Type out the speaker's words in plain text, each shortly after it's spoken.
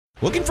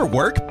Looking for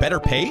work, better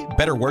pay,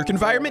 better work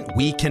environment?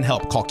 We can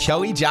help. Call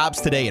Kelly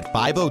Jobs today at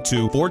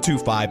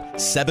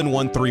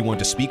 502-425-7131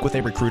 to speak with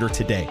a recruiter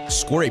today.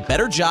 Score a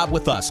better job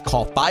with us.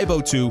 Call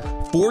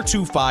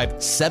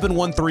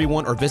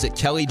 502-425-7131 or visit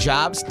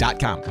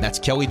kellyjobs.com. That's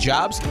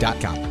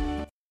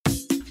kellyjobs.com.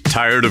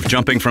 Tired of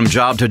jumping from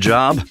job to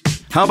job?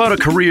 How about a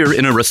career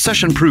in a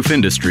recession-proof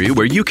industry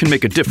where you can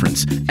make a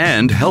difference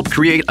and help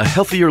create a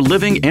healthier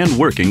living and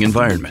working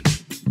environment?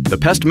 The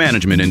pest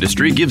management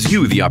industry gives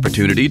you the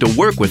opportunity to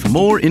work with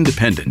more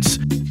independence.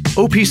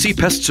 OPC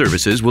Pest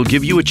Services will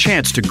give you a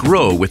chance to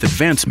grow with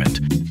advancement.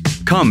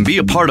 Come be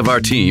a part of our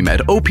team at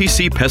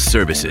OPC Pest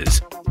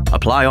Services.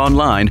 Apply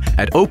online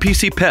at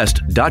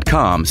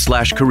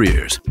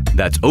opcpest.com/careers.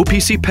 That's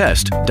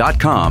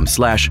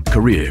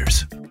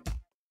opcpest.com/careers.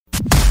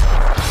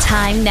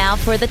 Time now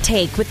for The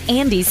Take with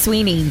Andy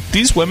Sweeney.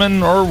 These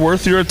women are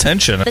worth your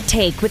attention. The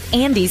Take with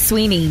Andy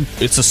Sweeney.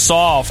 It's a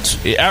soft.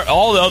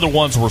 All the other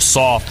ones were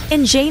soft.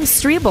 And James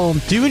Strebel.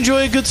 Do you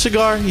enjoy a good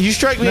cigar? You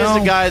strike me as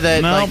the guy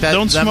that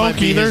don't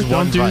smoke either.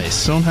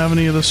 Don't have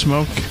any of the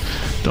smoke.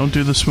 Don't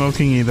do the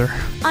smoking either.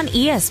 On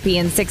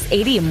ESPN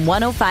 680 and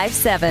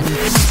 105.7.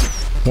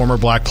 Former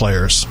black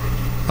players.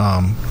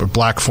 Or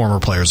black former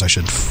players, I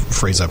should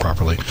phrase that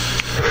properly.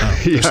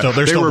 They're still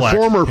they were black.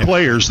 Former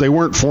players. They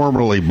weren't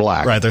formerly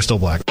black. Right, they're still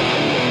black.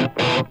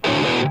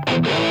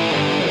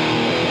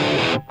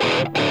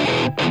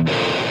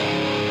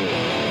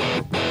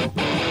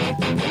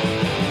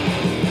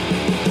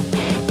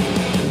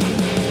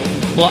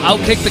 Well,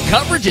 Outkick the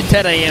coverage at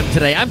 10 a.m.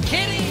 today. I'm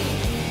kidding.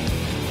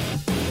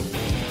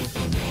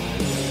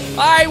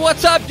 All right,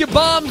 what's up, you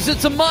bums?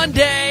 It's a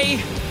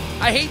Monday.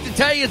 I hate to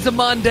tell you it's a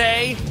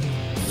Monday.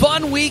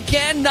 Fun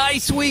weekend,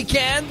 nice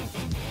weekend.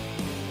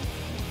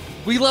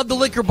 We love the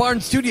Liquor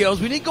Barn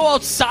Studios. We need to go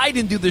outside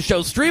and do the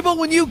show. Strebel,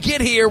 when you get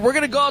here, we're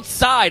going to go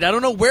outside. I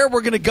don't know where we're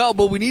going to go,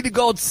 but we need to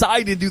go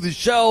outside and do the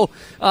show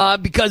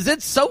because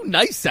it's so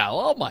nice out.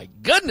 Oh, my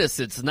goodness,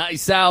 it's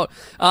nice out.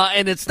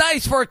 And it's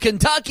nice for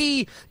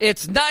Kentucky.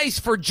 It's nice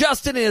for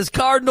Justin and his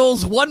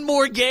Cardinals. One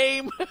more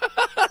game.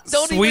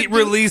 Sweet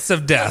release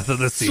of death of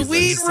the season.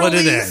 Sweet Just let it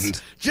release.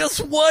 end.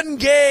 Just one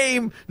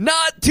game,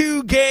 not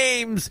two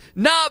games,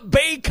 not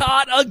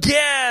Baycott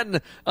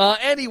again.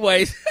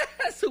 Anyways,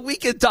 so we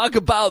can talk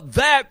about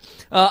that.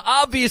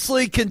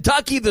 Obviously,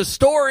 Kentucky, the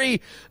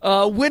story,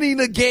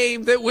 winning a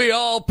game that we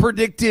all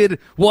predicted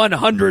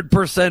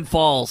 100%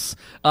 false.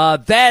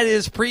 That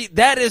is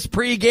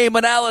pregame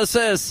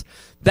analysis.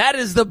 That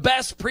is the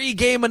best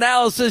pregame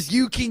analysis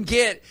you can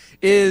get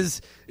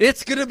is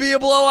it's going to be a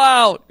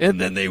blowout, and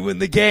then they win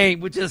the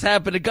game, which has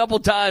happened a couple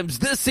times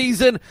this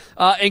season,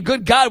 and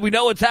good God, we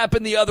know it's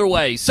happened the other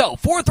way. So,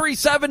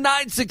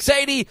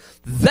 437-9680,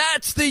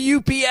 that's the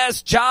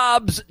UPS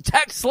Jobs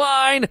text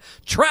line.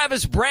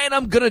 Travis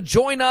Branham going to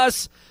join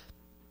us.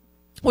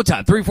 What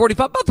time? 3:45?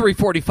 About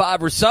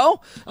 3:45 or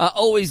so.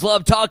 Always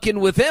love talking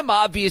with him.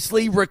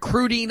 Obviously,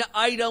 recruiting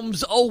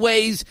items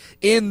always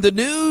in the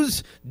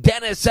news.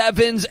 Dennis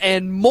Evans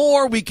and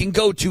more we can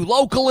go to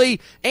locally.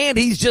 And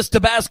he's just a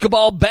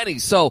basketball Benny.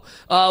 So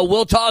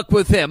we'll talk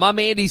with him. I'm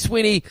Andy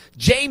Sweeney.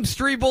 James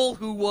Strebel,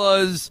 who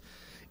was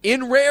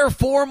in rare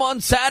form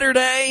on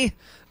Saturday.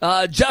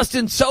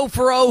 Justin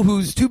Soforo,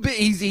 who's too big.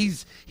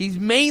 He's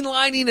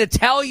mainlining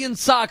Italian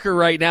soccer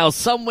right now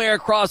somewhere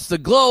across the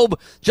globe.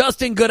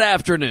 Justin, good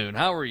afternoon.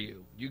 How are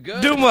you? You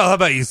good? Doing well. How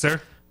about you, sir?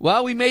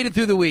 Well, we made it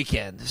through the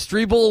weekend.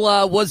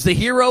 Strebel was the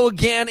hero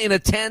again in a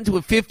tent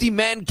with 50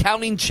 men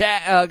counting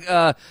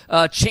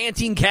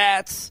chanting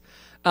cats.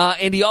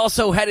 And he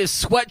also had his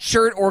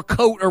sweatshirt or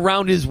coat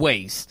around his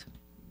waist.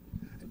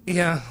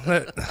 Yeah.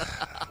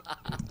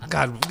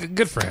 God,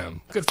 good for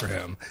him. Good for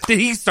him. Did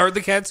he start the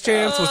Cats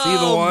chants? Was he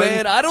the one?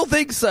 Man, I don't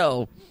think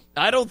so.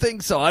 I don't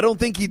think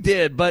he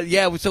did. But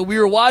yeah, so we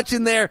were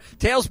watching there.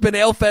 Tailspin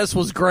Ale Fest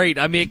was great.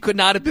 I mean, it could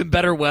not have been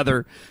better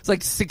weather. It's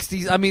like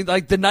 60s. I mean,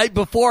 like the night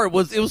before it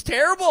was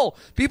terrible.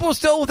 People were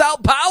still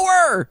without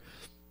power.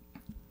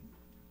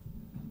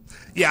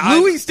 Yeah,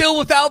 Louis still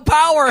without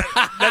power.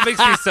 That makes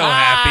me so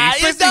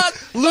happy.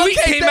 Louis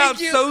came out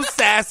so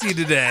sassy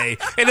today.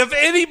 And if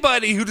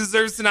anybody who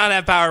deserves to not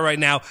have power right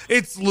now,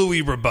 it's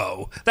Louis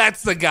Rabeau.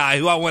 That's the guy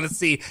who I want to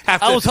see.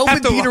 I was hoping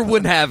Dieter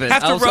wouldn't have it.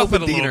 Have to rough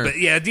it a little bit.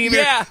 Yeah, Dieter.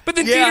 Yeah, but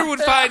then Dieter would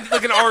find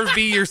like an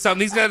RV or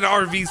something. He's got an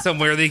RV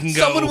somewhere they can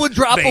go. Someone would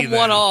drop him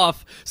one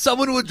off.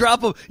 Someone would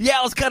drop him. Yeah,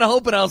 I was kind of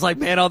hoping. I was like,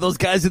 man, all those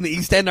guys in the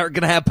East End aren't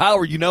going to have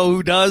power. You know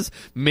who does?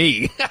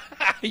 Me.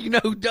 You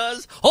know who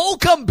does?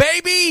 Holcomb,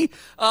 baby.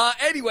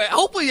 Anyway,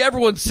 hopefully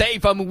everyone's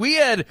safe. I mean, we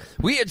had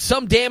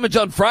some damage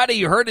on Friday.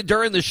 You heard it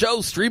during the show.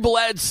 Strebel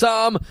had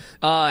some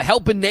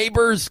helping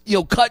neighbors,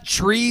 cut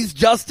trees.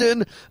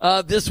 Justin,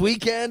 this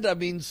weekend. I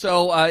mean,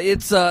 so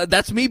it's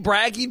that's me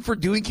bragging for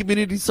doing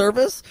community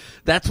service.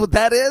 That's what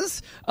that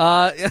is.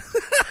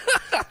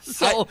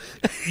 So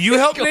you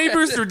help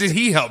neighbors, or did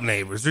he help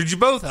neighbors, or did you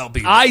both help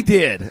people? I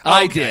did. Okay.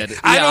 I did.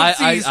 Yeah,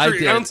 I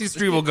don't see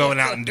Strebel going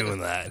out and doing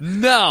that.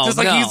 No, just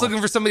like he's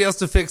looking for somebody else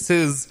to fix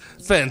his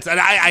fence, and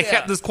I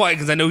kept this quiet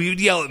because I know you'd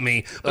yell at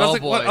me. But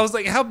I was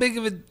like, how big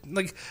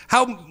of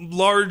how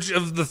large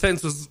of the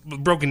fence was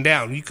broken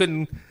down? You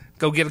couldn't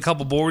go get a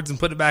couple boards and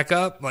put it back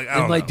up? Like, I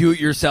don't know. Do it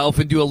yourself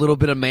and do a little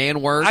bit of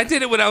man work. I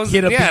did it when I was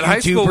in high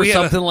school. Or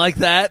something like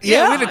that.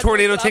 Yeah, we had a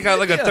tornado take out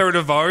like a third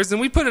of ours, and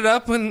we put it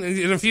up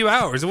in a few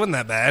hours. It wasn't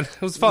that bad.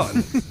 It was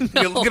fun.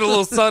 Get a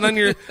little sun on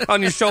your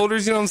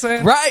shoulders, you know what I'm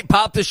saying? Right.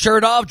 Pop the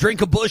shirt off,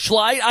 drink a Busch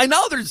Light. I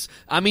know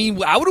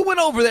I would have went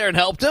over there and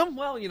helped him.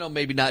 Well,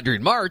 maybe not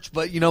during March,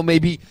 but,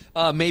 maybe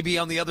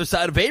on the other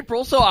side of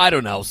April. So I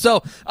don't know.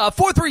 So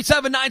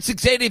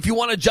 437-9680 if you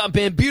want to jump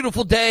in.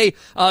 Beautiful day.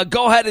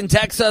 Go ahead and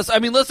text us. I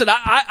mean, listen,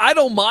 I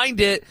don't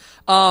mind it.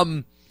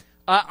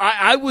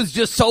 I was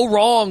just so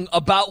wrong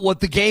about what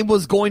the game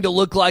was going to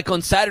look like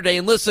on Saturday.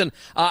 And listen,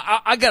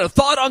 I got a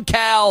thought on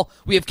Cal.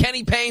 We have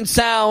Kenny Payne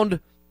sound.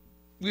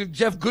 We have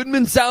Jeff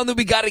Goodman sound that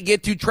we got to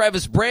get to.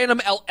 Travis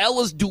Branham,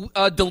 Ellis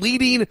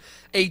deleting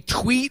a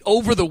tweet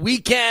over the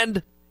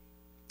weekend.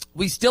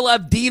 We still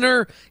have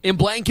Diener and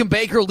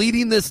Blankenbaker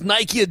leading this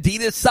Nike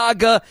Adidas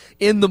saga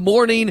in the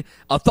morning.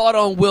 A thought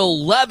on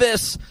Will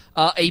Levis.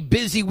 A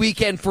busy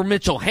weekend for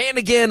Mitchell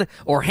Hannigan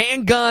or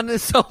Handgun.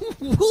 So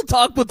we'll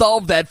talk with all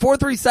of that.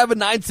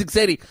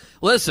 437-9680.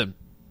 Listen.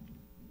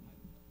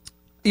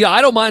 Yeah,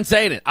 I don't mind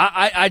saying it.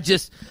 I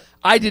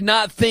did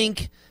not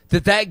think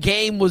that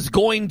game was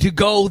going to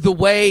go the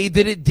way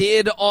that it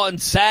did on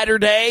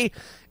Saturday.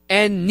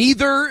 And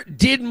neither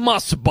did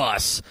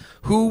Musbus,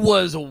 who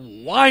was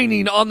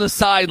whining on the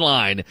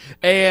sideline.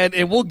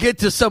 And we'll get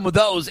to some of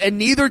those. And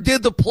neither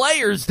did the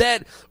players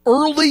that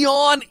early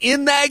on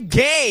in that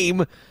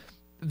game,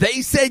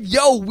 they said,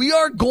 we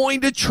are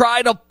going to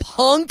try to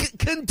punk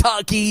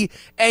Kentucky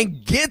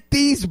and get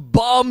these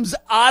bums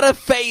out of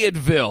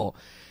Fayetteville.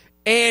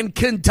 And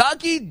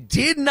Kentucky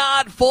did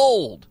not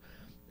fold.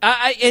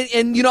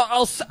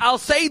 I'll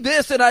say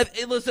this, and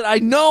listen, I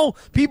know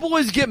people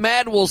always get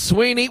mad at Will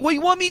Sweeney. Well, you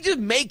want me to just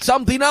make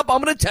something up?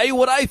 I'm going to tell you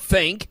what I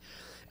think,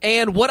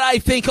 and what I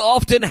think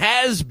often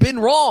has been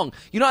wrong.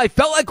 I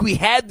felt like we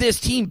had this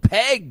team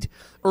pegged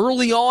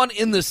early on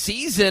in the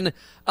season,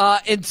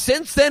 and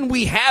since then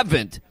we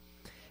haven't.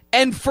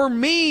 And for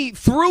me,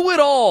 through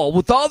it all,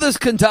 with all this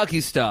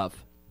Kentucky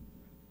stuff,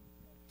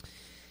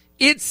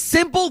 it's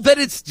simple that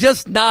it's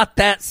just not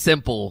that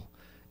simple.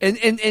 And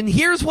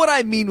here's what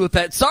I mean with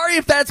that. Sorry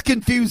if that's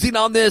confusing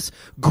on this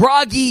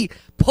groggy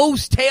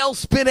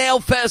post-Tailspin Ale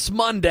Fest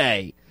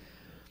Monday.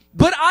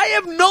 But I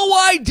have no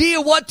idea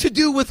what to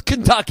do with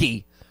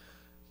Kentucky.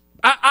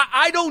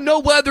 I don't know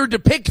whether to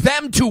pick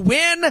them to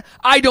win.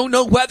 I don't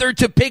know whether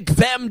to pick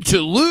them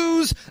to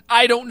lose.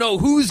 I don't know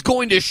who's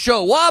going to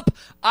show up.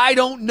 I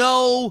don't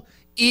know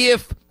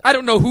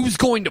who's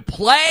going to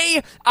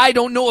play. I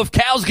don't know if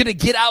Cal's going to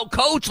get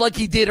out-coached like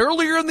he did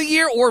earlier in the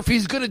year, or if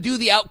he's going to do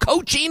the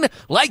out-coaching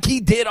like he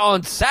did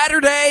on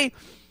Saturday.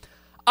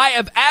 I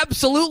have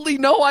absolutely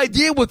no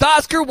idea with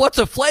Oscar what's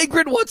a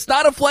flagrant, what's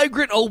not a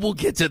flagrant. Oh, we'll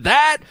get to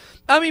that.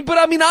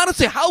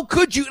 Honestly, how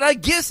could you? And I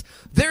guess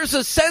there's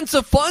a sense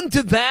of fun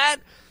to that.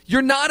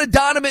 You're not a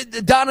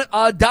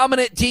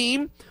dominant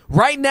team.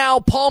 Right now,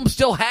 Palm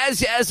still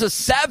has you as a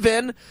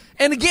 7.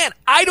 And again,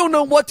 I don't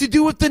know what to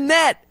do with the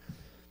net.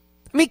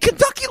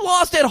 Kentucky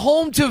lost at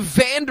home to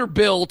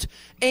Vanderbilt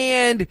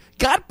and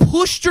got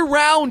pushed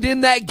around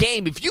in that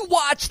game. If you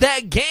watch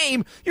that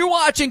game, you're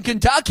watching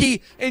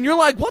Kentucky and you're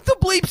like, what the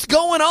bleep's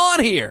going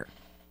on here?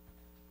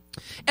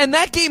 And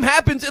that game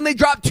happens and they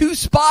drop 2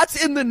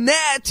 spots in the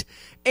net.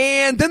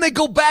 And then they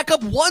go back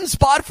up 1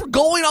 spot for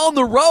going on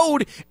the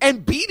road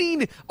and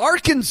beating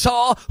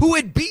Arkansas, who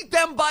had beat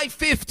them by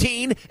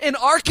 15, and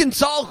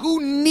Arkansas,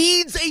 who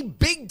needs a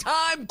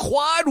big-time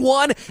quad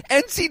 1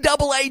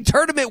 NCAA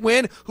tournament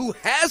win, who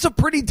has a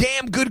pretty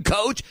damn good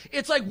coach.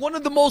 It's like one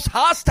of the most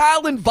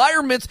hostile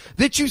environments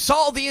that you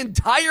saw the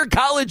entire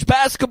college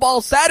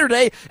basketball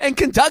Saturday, and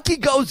Kentucky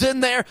goes in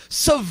there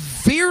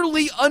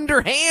severely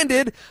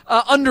undermanned,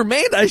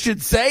 I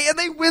should say, and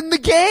they win the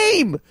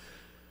game.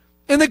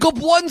 And they go up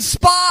 1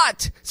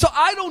 spot. So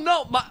I don't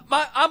know.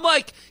 I'm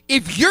like,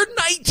 if you're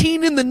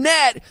 19 in the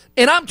net,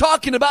 and I'm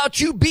talking about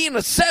you being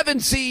a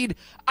 7 seed,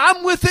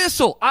 I'm with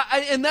Issel.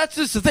 And that's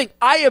just the thing.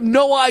 I have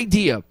no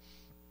idea.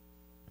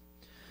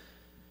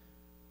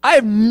 I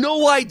have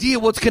no idea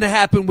what's going to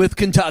happen with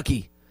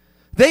Kentucky.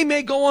 They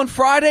may go on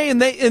Friday, and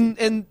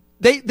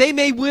they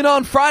may win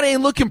on Friday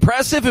and look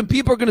impressive, and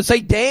people are going to say,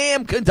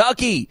 damn,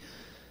 Kentucky.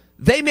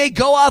 They may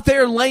go out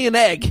there and lay an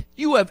egg.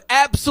 You have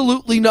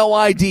absolutely no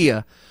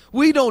idea.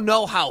 We don't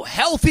know how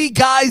healthy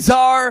guys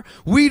are.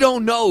 We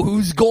don't know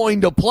who's going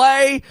to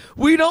play.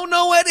 We don't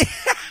know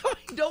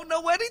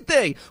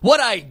anything. What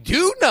I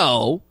do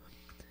know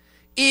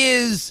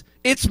is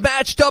it's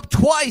matched up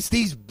twice,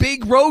 these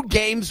big road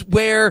games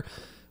where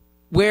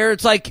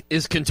it's like,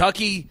 is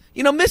Kentucky,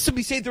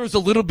 Mississippi State, there was a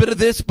little bit of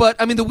this, but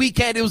the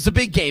weekend, it was the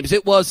big games.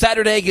 It was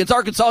Saturday against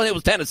Arkansas, and it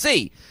was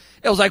Tennessee.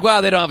 It was like,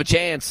 they don't have a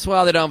chance. They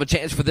don't have a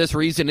chance for this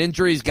reason.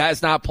 Injuries,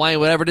 guys not playing,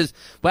 whatever it is.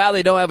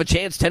 They don't have a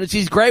chance.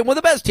 Tennessee's great. One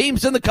of the best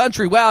teams in the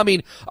country.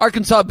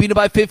 Arkansas beat it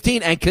by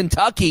 15. And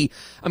Kentucky,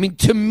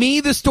 to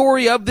me, the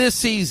story of this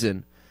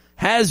season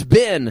has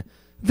been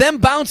them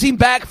bouncing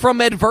back from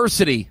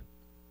adversity.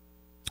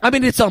 I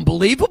mean, it's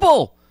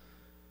unbelievable.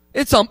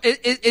 It's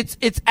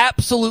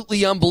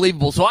absolutely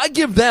unbelievable. So I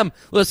give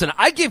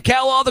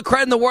Cal all the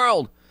credit in the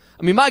world.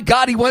 I mean, my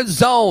God, he went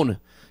zone.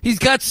 He's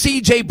got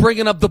CJ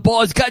bringing up the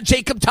ball. He's got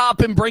Jacob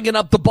Toppin bringing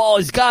up the ball.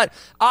 He's got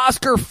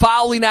Oscar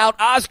fouling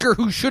out. Oscar,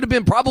 who should have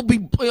been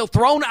probably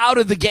thrown out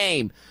of the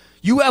game.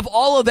 You have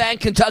all of that.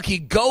 Kentucky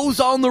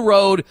goes on the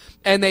road,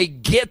 and they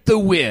get the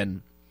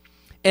win.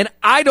 And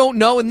I don't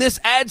know, and this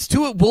adds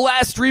to it. We'll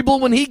ask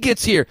Strebel when he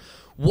gets here.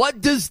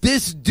 What does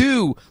this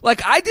do?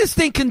 Like, I just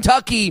think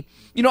Kentucky,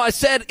 I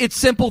said it's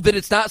simple that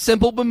it's not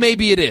simple, but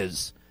maybe it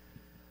is.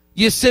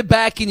 You sit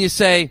back and you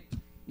say,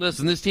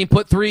 listen, this team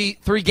put three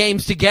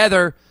games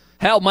together.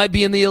 Hell, might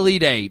be in the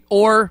Elite Eight.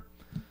 Or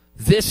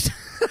this,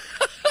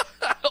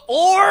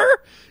 or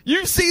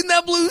you've seen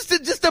them lose to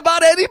just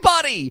about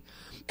anybody.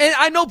 And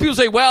I know people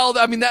say, well,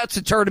 I mean, that's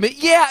a tournament.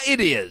 Yeah,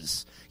 it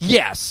is.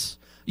 Yes.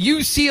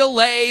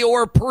 UCLA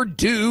or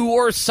Purdue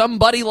or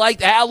somebody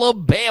like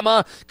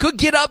Alabama could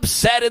get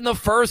upset in the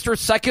first or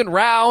second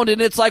round,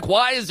 and it's like,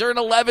 why is there an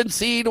 11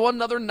 seed,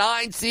 another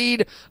 9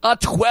 seed, a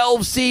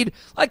 12 seed?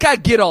 Like, I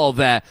get all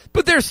that,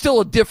 but there's still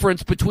a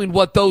difference between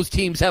what those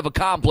teams have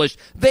accomplished.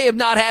 They have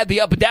not had the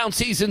up and down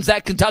seasons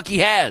that Kentucky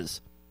has.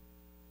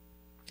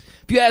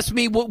 If you ask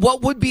me,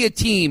 what would be a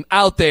team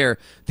out there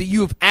that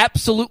you have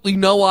absolutely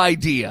no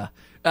idea?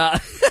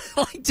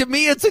 Like, to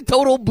me, it's a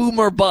total boom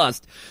or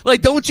bust.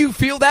 Like, don't you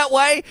feel that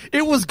way?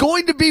 It was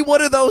going to be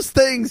one of those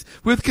things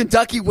with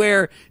Kentucky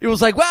where it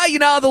was like,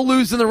 well, they'll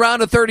lose in the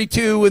round of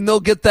 32 and they'll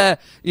get to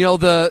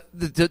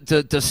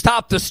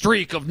stop the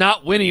streak of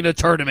not winning a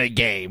tournament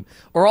game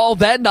or all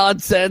that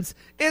nonsense.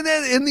 And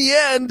then in the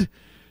end,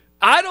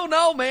 I don't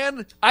know,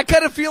 man. I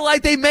kind of feel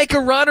like they make a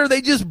run or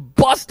they just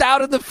bust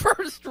out in the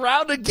first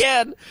round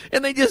again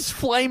and they just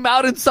flame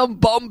out and some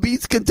bum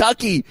beats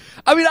Kentucky.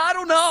 I mean, I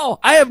don't know.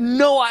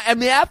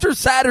 After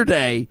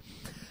Saturday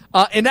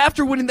and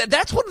after winning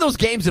that's one of those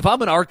games, if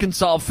I'm an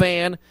Arkansas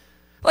fan,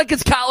 like,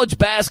 it's college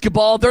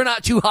basketball. They're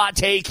not too hot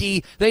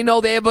takey. They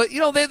know they have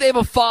they have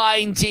a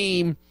fine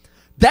team.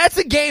 That's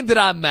a game that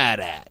I'm mad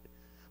at.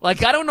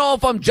 Like, I don't know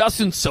if I'm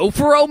Justin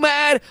Soforo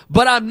mad,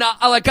 but I'm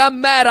not. Like, I'm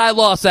mad I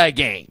lost that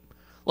game.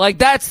 Like,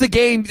 that's the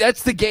game.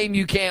 That's the game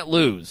you can't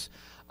lose.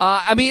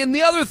 And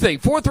the other thing,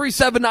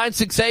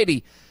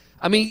 437-9680.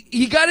 I mean,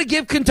 you got to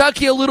give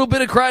Kentucky a little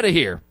bit of credit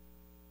here.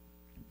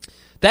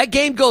 That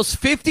game goes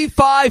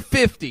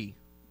 55-50.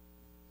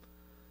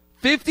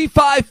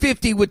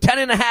 55-50 with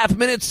 10.5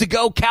 minutes to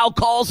go. Cal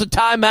calls a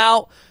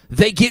timeout.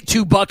 They get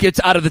 2 buckets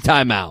out of the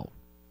timeout.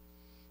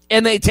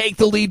 And they take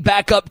the lead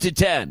back up to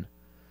 10.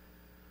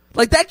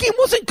 Like, that game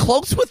wasn't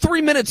close with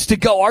 3 minutes to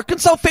go.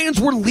 Arkansas fans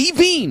were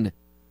leaving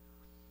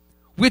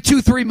with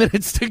 3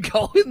 minutes to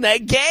go in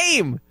that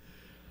game.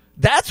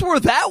 That's where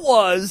that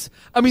was.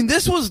 I mean,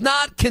 this was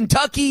not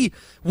Kentucky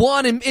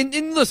won. And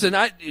listen,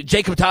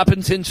 Jacob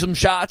Toppin's in some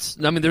shots.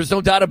 I mean, there's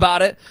no doubt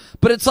about it.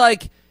 But it's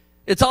like,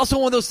 it's also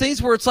one of those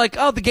things where it's like,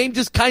 oh, the game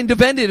just kind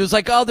of ended. It was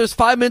like, oh, there's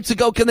 5 minutes to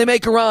go. Can they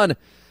make a run?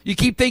 You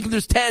keep thinking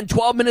there's 10,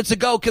 12 minutes to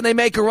go. Can they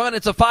make a run?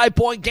 It's a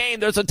 5-point game.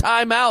 There's a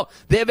timeout.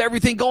 They have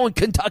everything going.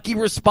 Kentucky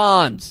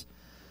responds.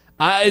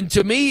 And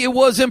to me, it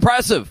was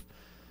impressive.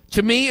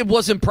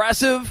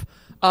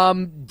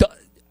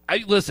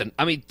 Listen,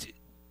 I mean,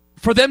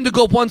 for them to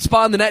go one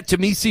spot in the net to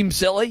me seems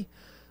silly.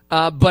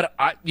 But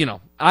I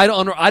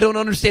don't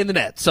understand the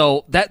net.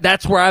 So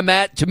that's where I'm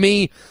at. To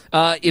me,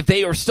 if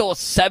they are still a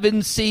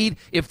 7 seed,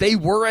 if they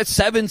were a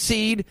 7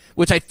 seed,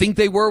 which I think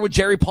they were with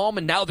Jerry Palm,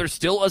 and now they're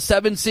still a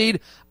 7 seed,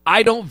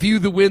 I don't view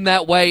the win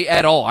that way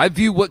at all. I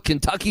view what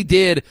Kentucky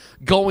did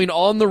going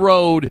on the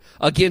road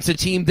against a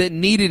team that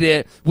needed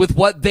it with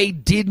what they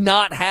did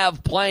not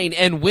have playing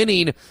and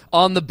winning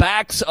on the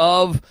backs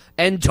of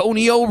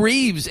Antonio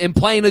Reeves and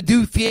playing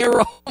Adu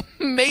Fierro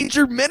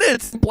major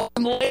minutes, playing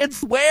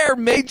Lance Ware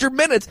major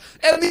minutes.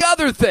 And the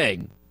other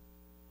thing,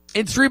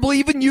 and Strebel,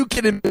 even you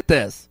can admit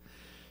this,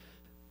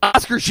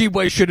 Oscar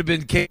Tshiebwe should have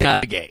been kicked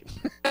out of the game.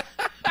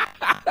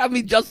 I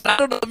mean, I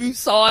don't know if you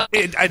saw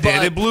it. I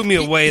did. It blew me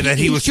away that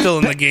he was still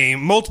in the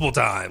game multiple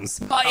times.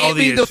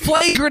 The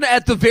flagrant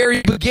at the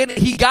very beginning,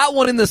 he got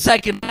one in the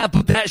second half,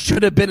 but that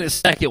should have been his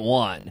second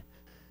one.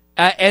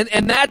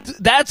 And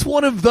that's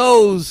one of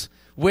those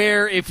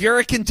where if you're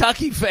a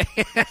Kentucky fan,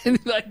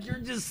 like, you're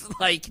just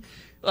like,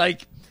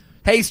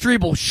 hey,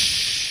 Strebel,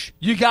 shh,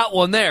 you got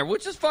one there,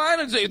 which is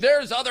fine.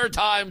 There's other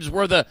times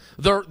where the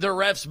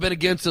ref's been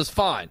against us,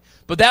 fine.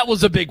 But that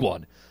was a big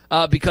one.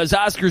 Because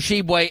Oscar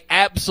Tshiebwe,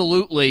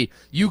 absolutely,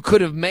 you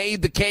could have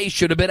made the case,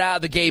 should have been out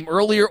of the game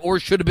earlier or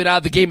should have been out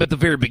of the game at the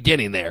very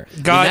beginning there.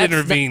 God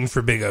intervened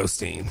for Big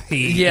Osteen.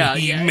 He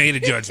made a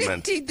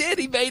judgment. He did.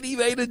 He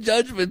made a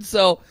judgment.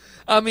 So,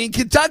 I mean,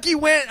 Kentucky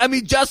went. I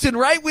mean, Justin,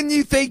 right when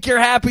you think your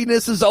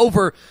happiness is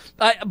over.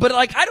 But,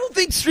 like, I don't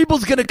think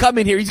Strebel's going to come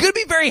in here. He's going to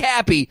be very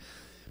happy.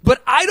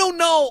 But I don't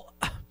know.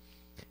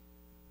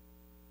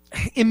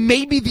 And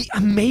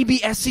maybe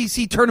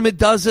SEC tournament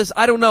does this.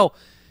 I don't know.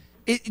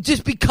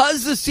 Just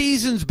because the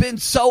season's been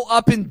so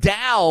up and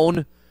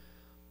down,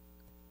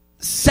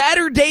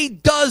 Saturday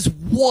does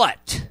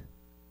what?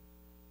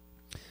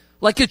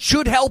 Like it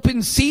should help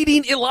in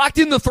seeding. It locked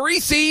in the 3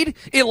 seed.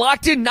 It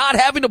locked in not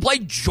having to play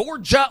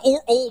Georgia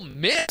or Ole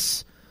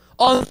Miss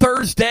on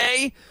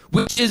Thursday,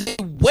 which is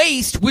a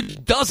waste,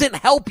 which doesn't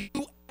help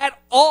you at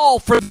all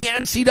for the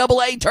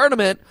NCAA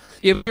tournament.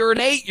 If you're an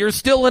 8, you're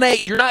still an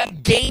 8. You're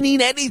not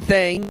gaining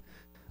anything,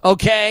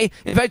 okay?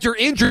 In fact, you're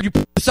injured. You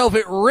put yourself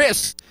at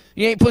risk.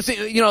 You ain't pushing,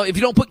 if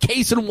you don't put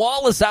Case and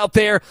Wallace out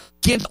there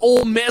against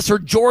Ole Miss or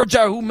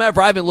Georgia or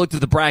whomever. I haven't looked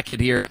at the bracket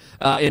here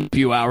in a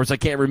few hours. I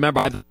can't remember.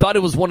 I thought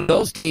it was one of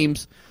those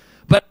teams,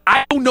 but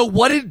I don't know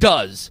what it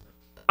does.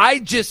 I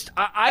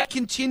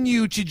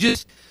continue to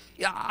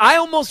I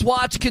almost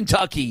watch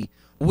Kentucky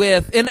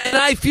with, and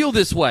I feel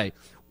this way.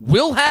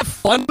 We'll have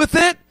fun with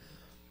it,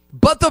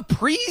 but the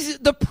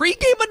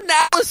pregame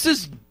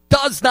analysis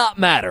does not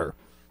matter.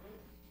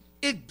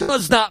 It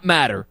does not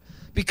matter.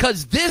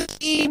 Because this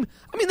team,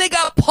 they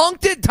got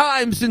punked at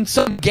times in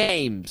some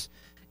games.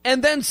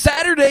 And then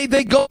Saturday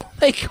they go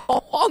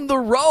on the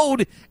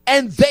road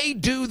and they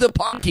do the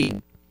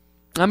punking.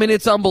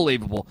 It's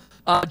unbelievable.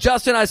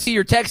 Justin, I see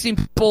you're texting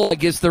people. I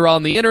guess they're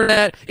on the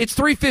internet. It's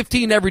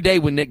 3:15 every day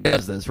when Nick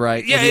does this,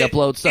 right? Yeah, when he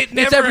uploads stuff.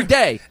 It's every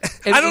day.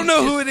 I don't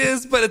know who it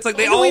is, but it's like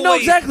they all know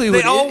exactly who they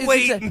it all is.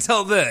 wait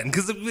until then.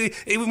 Because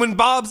when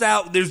Bob's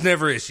out, there's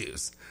never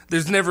issues.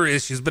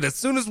 But as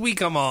soon as we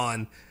come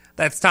on,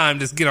 that's time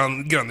to get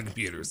on the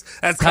computers.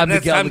 That's time to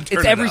turn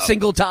it's every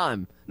single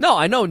time. No,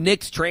 I know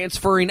Nick's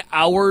transferring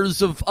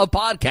hours of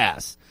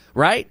podcasts,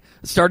 right?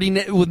 Starting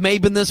with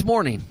Maben this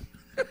morning.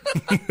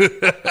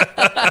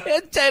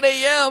 At 10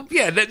 a.m.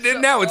 Yeah,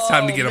 now it's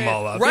time to get them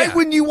all up. Right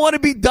when you want to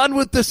be done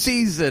with the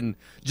season.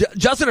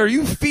 Justin, are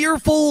you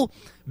fearful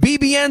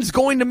BBN's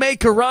going to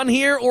make a run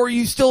here, or are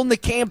you still in the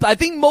camp? I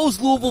think most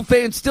Louisville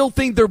fans still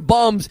think they're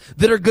bums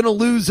that are going to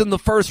lose in the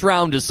first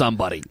round to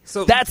somebody.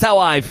 So that's how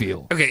I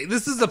feel. Okay,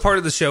 this is the part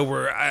of the show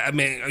where,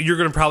 you're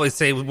going to probably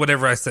say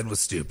whatever I said was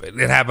stupid.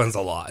 It happens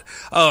a lot.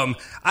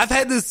 I've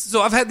had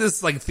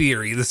this like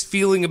theory, this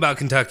feeling about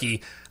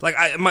Kentucky. Like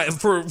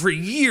for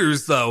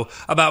years though,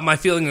 about my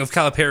feeling of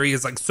Calipari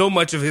is like so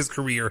much of his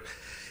career.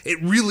 It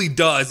really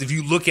does, if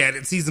you look at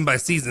it season by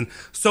season,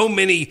 so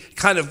many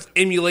kind of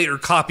emulate or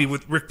copy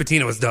what Rick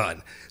Pitino has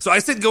done. So I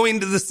said going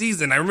into the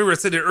season, I remember I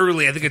said it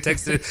early, I think I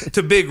texted it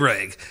to Big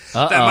Reg,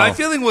 that my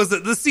feeling was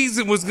that this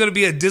season was going to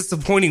be a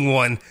disappointing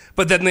one,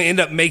 but then they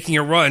end up making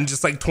a run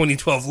just like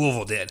 2012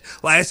 Louisville did.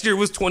 Last year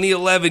was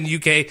 2011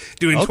 UK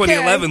doing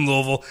 2011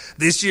 Louisville.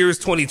 This year is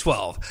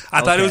 2012.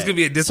 I thought it was going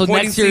to be a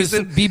disappointing season.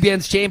 So next year's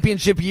BBN's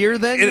championship year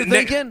then, you're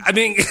thinking?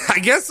 I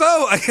guess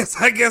so.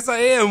 I guess I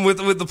am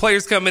with the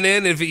players coming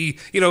in. If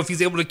if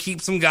he's able to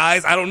keep some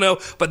guys, I don't know,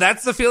 but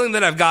that's the feeling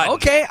that I've gotten.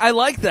 Okay, I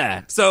like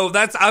that. So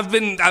I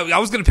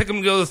was going to pick him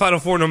to go to the Final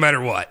Four no matter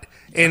what,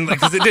 and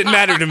because it didn't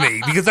matter to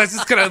me, because that's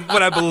just kind of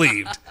what I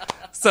believed.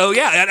 So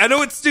yeah, I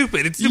know it's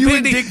stupid. It's you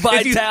and Dick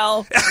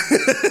Vitale.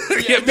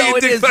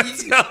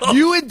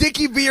 You and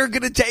Dickie V are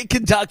going to take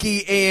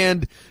Kentucky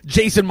and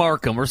Jason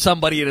Markham or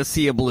somebody in a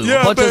Sea of Blue.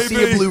 Yeah, a bunch of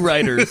Sea of Blue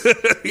writers.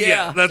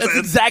 Yeah, that's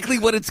exactly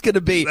what it's going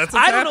to be.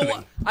 I don't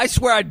know. I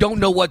swear I don't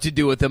know what to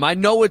do with them. I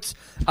know it's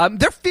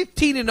they're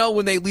 15-0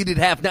 when they lead at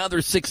half. Now they're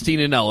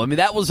 16-0.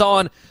 That was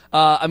on.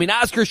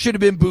 Oscar should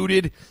have been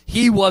booted.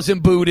 He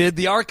wasn't booted.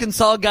 The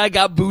Arkansas guy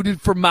got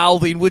booted for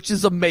mouthing, which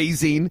is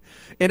amazing,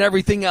 and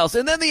everything else.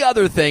 And then the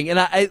other thing, and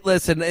I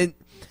listen, and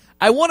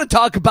I want to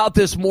talk about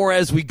this more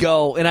as we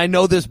go, and I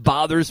know this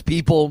bothers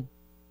people.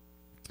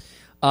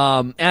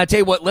 And I tell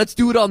you what, let's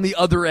do it on the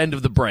other end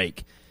of the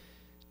break.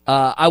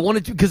 I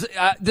wanted to, because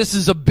this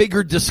is a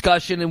bigger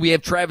discussion, and we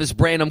have Travis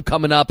Branham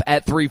coming up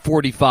at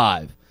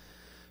 3:45.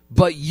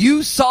 But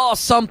you saw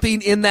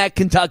something in that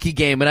Kentucky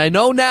game. And I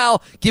know now,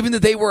 given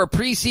that they were a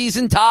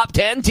preseason top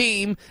 10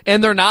 team,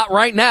 and they're not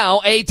right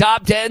now a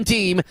top 10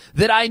 team,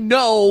 that I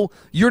know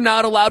you're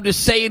not allowed to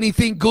say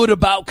anything good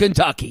about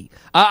Kentucky.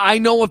 I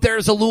know if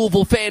there's a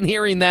Louisville fan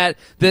hearing that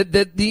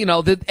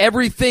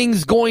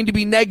everything's going to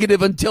be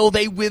negative until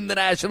they win the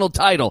national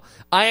title.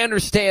 I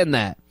understand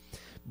that.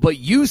 But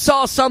you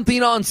saw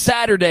something on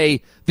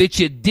Saturday that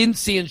you didn't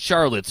see in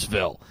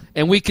Charlottesville.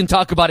 And we can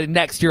talk about it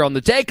next year on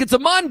The Take. It's a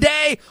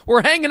Monday.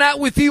 We're hanging out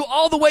with you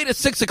all the way to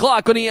 6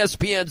 o'clock on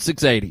ESPN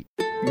 680.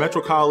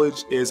 Metro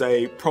College is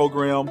a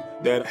program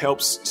that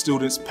helps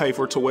students pay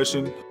for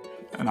tuition,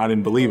 and I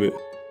didn't believe it.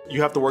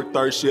 You have to work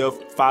third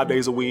shift 5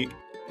 days a week.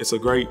 It's a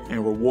great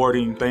and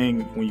rewarding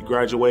thing when you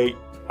graduate.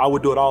 I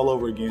would do it all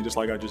over again, just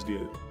like I just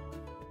did.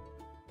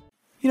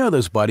 You know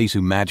those buddies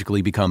who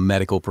magically become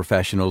medical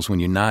professionals when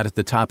you're not at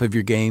the top of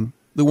your game?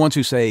 The ones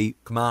who say,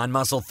 "Come on,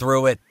 muscle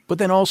through it," but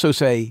then also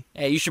say,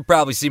 "Hey, you should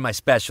probably see my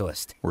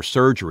specialist." Or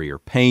surgery or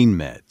pain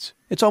meds.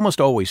 It's almost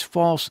always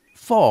false,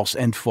 false,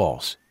 and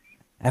false.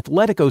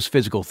 Athletico's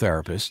physical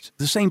therapists,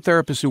 the same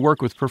therapists who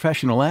work with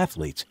professional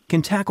athletes,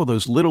 can tackle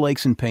those little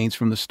aches and pains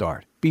from the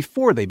start,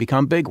 before they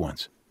become big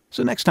ones.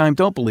 So next time,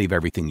 don't believe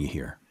everything you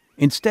hear.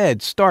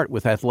 Instead, start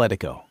with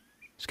Athletico.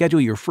 Schedule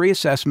your free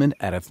assessment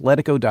at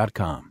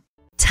athletico.com.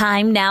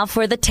 Time now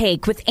for The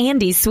Take with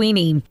Andy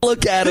Sweeney.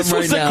 Look at him This right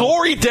was the now.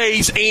 glory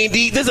days,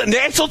 Andy. There's a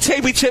national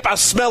championship. I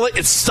smell it.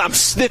 I'm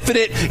sniffing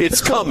it. It's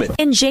coming.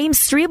 And James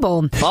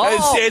Strebel.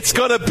 It's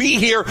going to be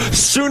here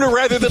sooner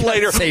rather than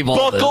later.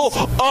 Buckle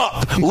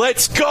up.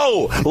 Let's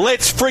go.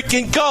 Let's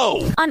freaking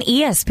go. On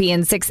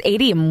ESPN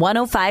 680 and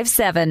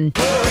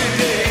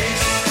 105.7.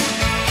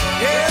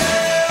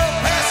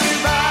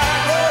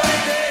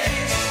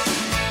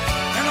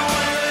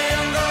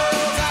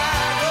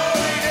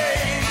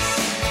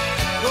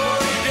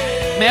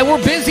 Man,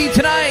 we're busy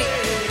tonight.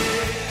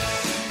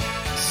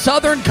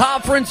 Southern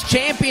Conference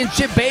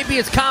Championship, baby.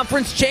 It's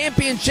Conference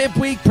Championship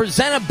Week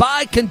presented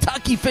by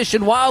Kentucky Fish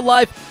and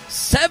Wildlife.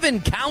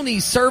 7 county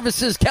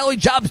services,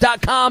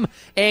 KellyJobs.com,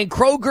 and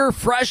Kroger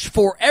Fresh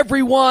for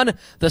everyone.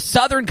 The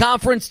Southern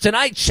Conference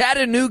tonight,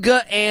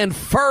 Chattanooga and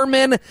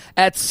Furman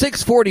at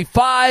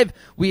 6:45.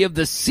 We have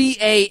the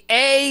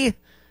CAA.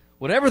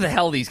 Whatever the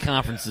hell these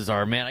conferences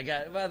are, man.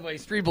 By the way,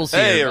 Strebel's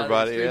here. Hey,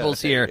 everybody.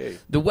 Strebel's Yeah. here. Hey.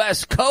 The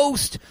West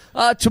Coast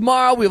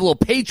tomorrow. We have a little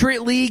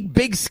Patriot League,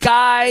 Big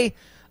Sky,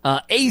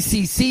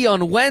 ACC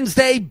on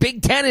Wednesday,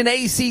 Big Ten and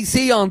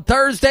ACC on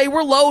Thursday.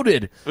 We're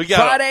loaded.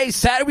 Friday,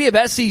 Saturday, we have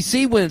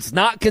SEC when it's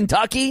not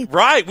Kentucky.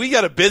 Right. We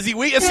got a busy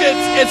week. It's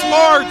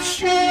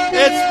March.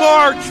 It's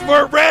March.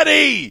 We're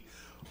ready.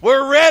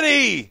 We're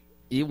ready.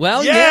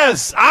 Well,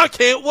 yes, I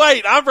can't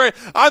wait.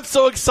 I'm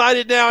so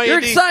excited now, Andy. You're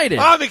excited.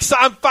 I'm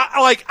excited.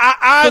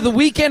 So the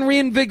weekend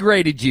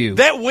reinvigorated you.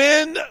 That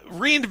win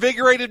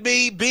reinvigorated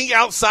me. Being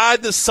outside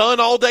in the sun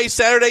all day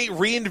Saturday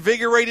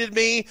reinvigorated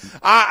me.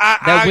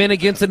 That win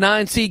against the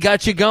 9 seed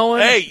got you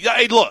going.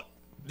 Hey, look.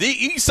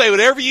 You can say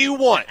whatever you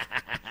want.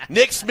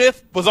 Nick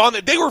Smith was on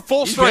it. They were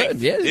full strength.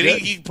 Yeah,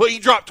 he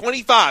dropped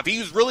 25. He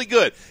was really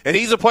good. And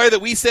he's a player that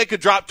we said could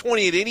drop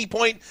 20 at any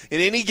point in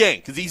any game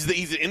because he's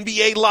an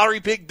NBA lottery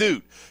pick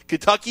dude.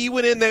 Kentucky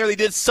went in there. They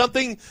did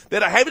something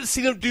that I haven't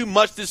seen them do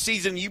much this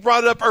season. You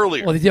brought it up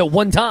earlier. Well, they did it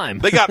one time.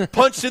 They got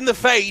punched in the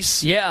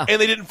face. Yeah. And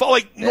they didn't fall.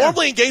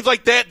 Normally in games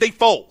like that, they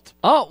fold.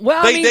 Oh,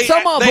 well,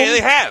 some of them.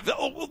 They have.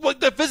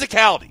 The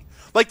physicality.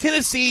 Like,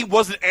 Tennessee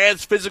wasn't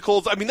as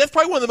physical. I mean, that's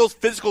probably one of the most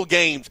physical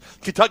games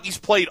Kentucky's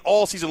played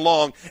all season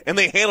long, and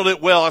they handled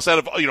it well outside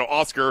of,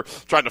 Oscar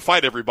trying to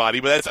fight everybody.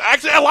 But that's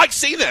actually, I like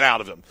seeing that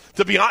out of him,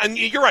 to be honest. And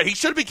you're right, he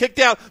should be kicked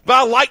out, but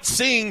I like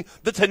seeing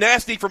the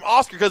tenacity from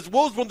Oscar because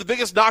what was one of the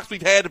biggest knocks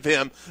we've had of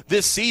him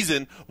this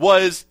season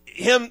was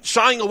him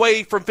shying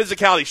away from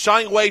physicality,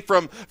 shying away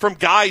from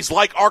guys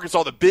like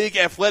Arkansas, the big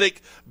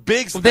athletic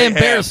bigs. They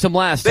embarrassed him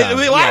last time.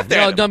 They laughed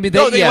at him. They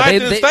laughed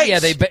in his face. Yeah,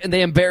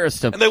 they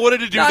embarrassed him. And they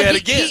wanted to do that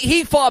again.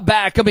 He fought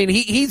back. I mean,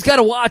 he's got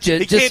to watch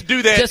it. He can't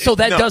do that. Just so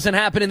that doesn't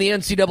happen in the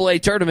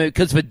NCAA tournament,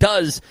 because if it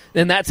does,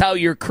 then that's how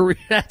your career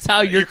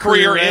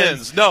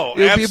ends. No,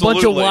 It'll absolutely. be a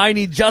bunch of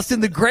whiny. Justin,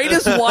 the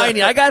greatest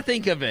whiny. I got to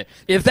think of it.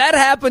 If that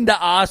happened to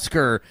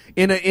Oscar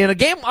in a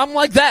game, I'm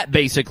like that,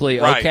 basically,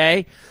 right.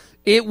 Okay?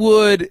 It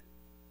would...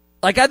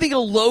 I think a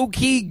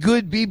low-key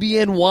good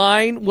BBN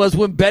whine was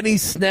when Benny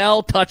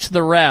Snell touched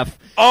the ref.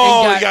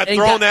 Oh, he got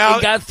thrown out.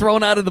 He got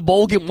thrown out of the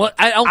bowl game.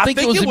 I don't think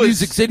it was the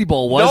Music City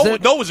Bowl, was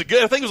it? No, it was a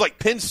good. I think it was like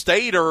Penn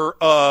State or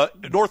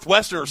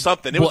Northwestern or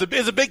something. It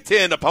was a Big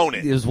Ten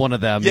opponent. It was one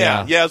of them.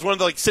 Yeah, it was one of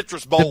the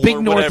Citrus Bowl. The big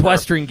or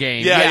Northwestern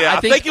game. Yeah.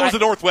 I think it was a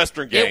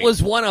Northwestern game. It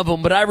was one of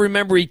them, but I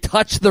remember he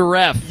touched the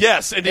ref.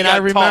 Yes, and I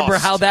remember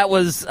how that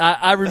was.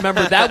 I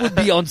remember that would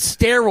be on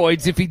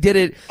steroids if he did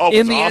it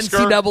in the Oscar?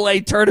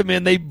 NCAA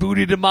tournament. They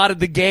booted him out of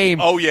the game.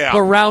 Oh yeah,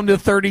 for round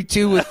of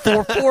 32 with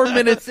 4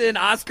 minutes in.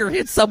 Oscar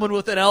hit someone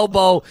with an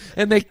elbow,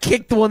 and they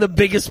kicked one of the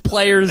biggest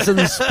players in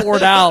the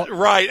sport out.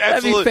 Right,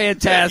 absolutely. That'd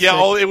be fantastic.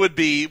 Yeah, it would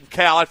be.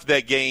 Cal, after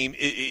that game,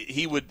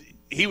 he would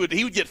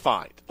get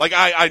fined.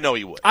 I know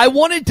he would. I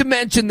wanted to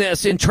mention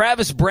this, and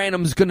Travis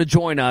Branham's going to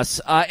join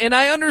us, and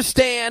I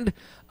understand.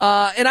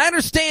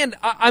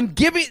 I'm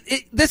giving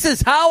this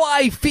is how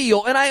I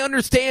feel, and I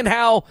understand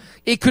how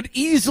it could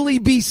easily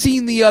be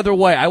seen the other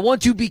way. I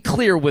want to be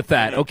clear with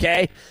that,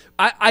 okay?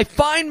 I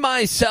find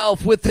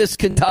myself with this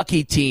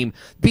Kentucky team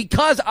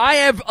because I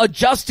have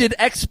adjusted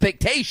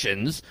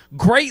expectations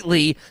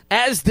greatly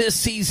as this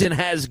season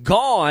has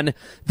gone,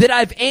 that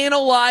I've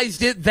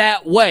analyzed it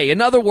that way.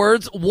 In other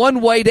words,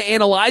 one way to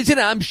analyze it,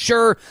 I'm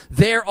sure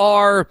there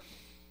are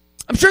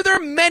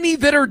many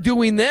that are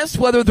doing this,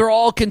 whether they're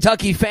all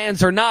Kentucky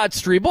fans or not,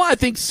 Strebel. I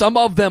think some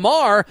of them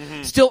are,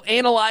 still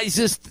analyze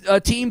this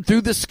team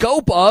through the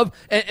scope of,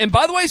 and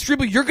by the way,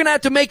 Strebel, you're going to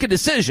have to make a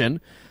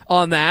decision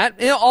on that.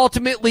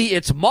 Ultimately,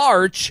 it's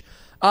March,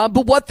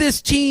 but what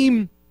this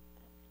team,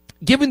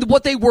 given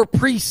what they were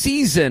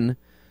preseason,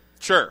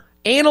 sure,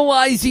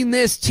 analyzing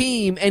this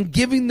team and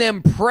giving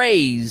them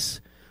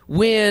praise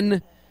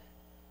when...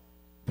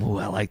 Ooh,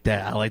 I like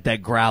that. I like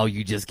that growl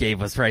you just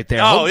gave us right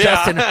there. Oh,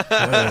 yeah. Justin,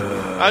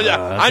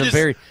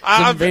 very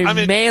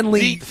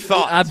manly, deep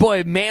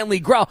thought. Manly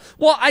growl.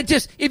 Well,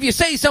 if you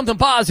say something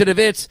positive,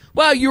 it's,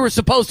 well, you were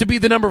supposed to be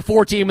the number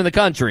 4 team in the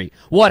country.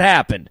 What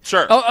happened?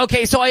 Sure.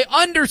 Okay, so I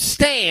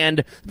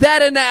understand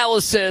that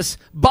analysis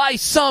by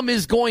some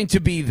is going to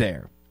be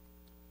there.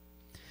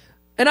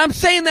 And I'm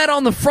saying that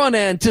on the front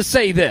end to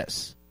say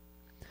this.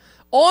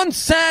 on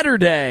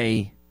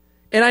Saturday,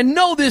 and I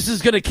know this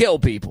is going to kill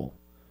people.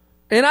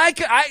 And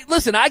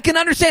listen, I can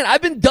understand.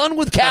 I've been done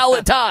with Cal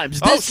at times.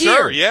 This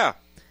year, yeah.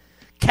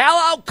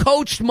 Cal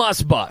outcoached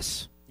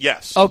Musbus.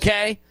 Yes.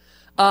 Okay?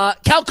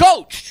 Cal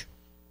coached.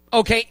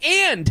 Okay?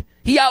 And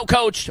he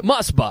outcoached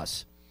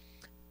Musbus.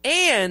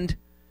 And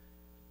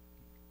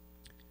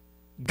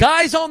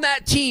guys on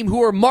that team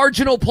who are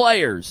marginal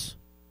players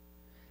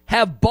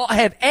have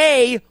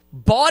A,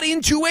 bought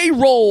into a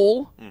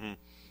role,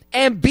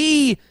 and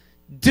B,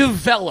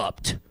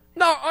 developed.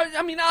 No,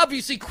 I mean,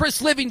 obviously,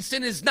 Chris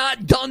Livingston is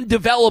not done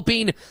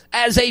developing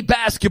as a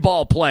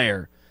basketball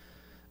player.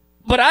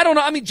 But I don't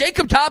know. I mean,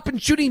 Jacob Toppin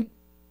shooting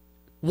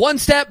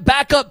one-step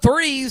back-up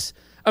threes.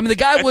 I mean, the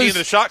guy at the end of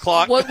the shot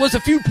clock. was a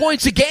few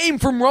points a game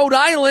from Rhode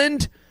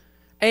Island.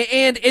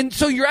 And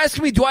so you're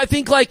asking me, do I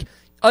think,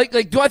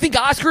 do I think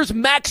Oscar's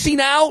maxing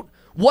out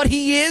what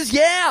he is?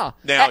 Yeah.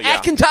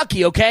 At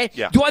Kentucky, okay?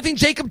 Yeah. Do I think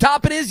Jacob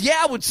Toppin is?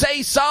 Yeah, I would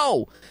say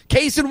so.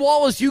 Cason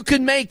Wallace, you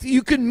can make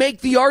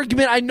the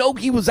argument. I know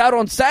he was out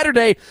on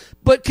Saturday,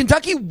 but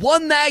Kentucky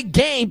won that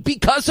game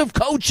because of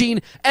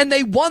coaching, and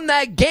they won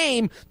that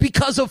game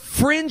because of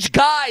fringe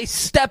guys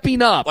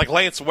stepping up. Like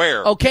Lance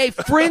Ware. Okay,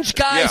 fringe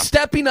guys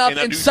stepping up,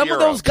 and some of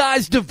those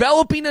guys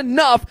developing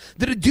enough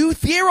that Adu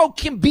Thiero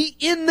can be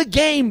in the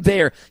game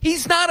there.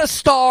 He's not a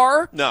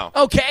star. No.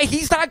 Okay,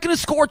 he's not going to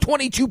score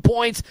 22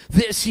 points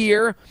this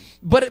year.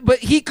 But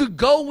he could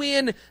go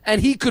in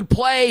and he could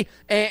play,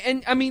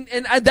 and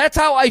that's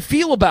how I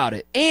feel about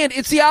it. And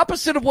it's the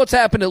opposite of what's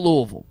happened at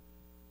Louisville.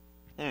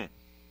 It's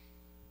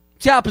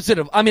the opposite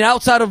of,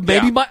 outside of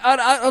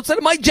outside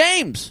of Mike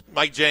James.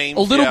 Mike James.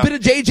 A little bit of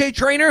J.J.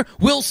 Traynor.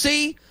 We'll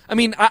see. I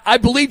mean, I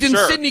believed in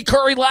Sidney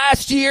Curry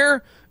last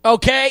year.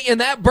 Okay,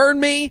 and that burned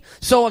me.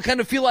 So I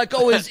kind of feel like,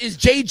 is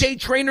J.J.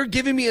 Traynor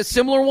giving me a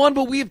similar one?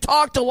 But we've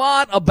talked a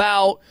lot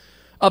about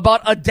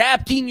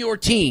adapting your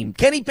team.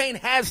 Kenny Payne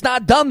has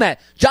not done that.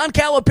 John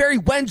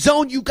Calipari went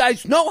zone. You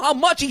guys know how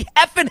much he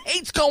effing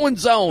hates going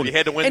zone. He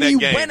had to win that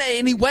game.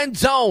 And he went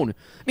zone.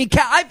 I mean,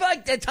 I feel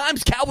like at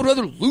times Cal would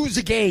rather lose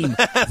a game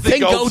than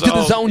go to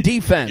the zone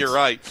defense. You're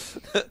right.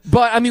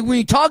 But, I mean, when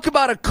you talk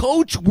about a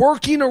coach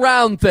working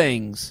around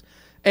things,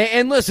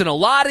 and listen, a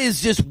lot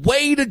is just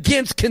weighed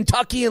against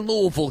Kentucky and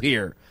Louisville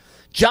here.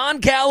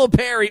 John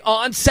Calipari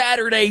on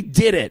Saturday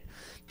did it.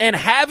 And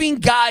having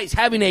guys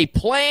having a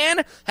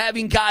plan,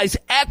 having guys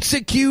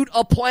execute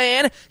a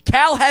plan,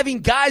 Cal having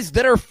guys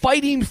that are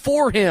fighting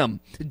for him.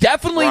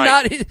 Definitely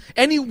not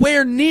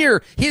anywhere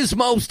near his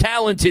most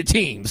talented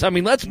teams. I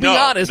mean, let's be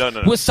honest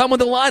with some of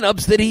the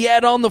lineups that he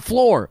had on the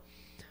floor.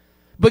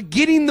 But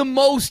getting the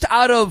most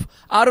out of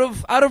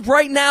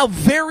right now,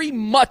 very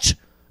much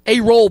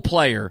a role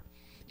player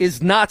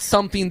is not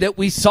something that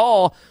we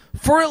saw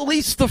for at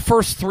least the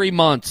first 3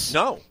 months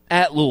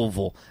at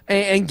Louisville.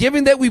 And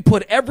given that we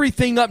put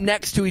everything up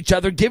next to each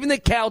other, given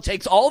that Cal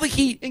takes all the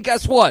heat, and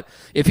guess what?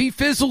 If he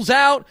fizzles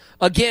out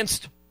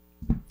against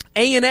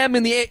A&M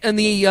in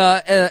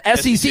the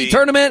SEC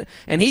tournament,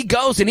 and he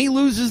goes and he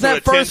loses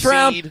that first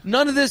round,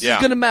 none of this is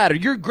going to matter.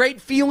 Your great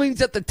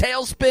feelings at the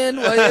tailspin,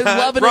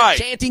 loving it,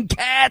 chanting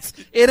cats,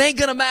 it ain't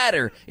going to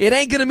matter. It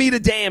ain't going to mean a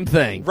damn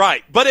thing.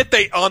 Right. But if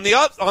they on the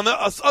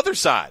other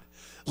side,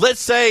 let's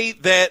say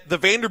that the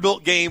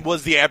Vanderbilt game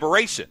was the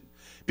aberration,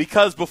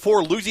 because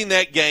before losing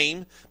that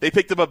game, they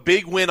picked up a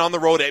big win on the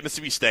road at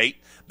Mississippi State.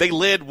 They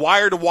led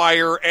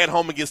wire-to-wire at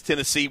home against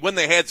Tennessee when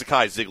they had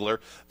Zakai Ziegler.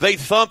 They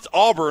thumped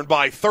Auburn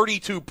by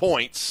 32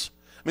 points.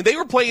 I mean, they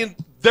were playing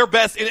their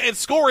best and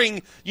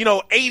scoring,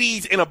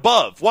 80s and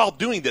above while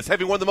doing this,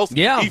 having one of the most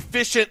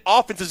efficient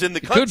offenses in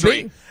the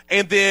country.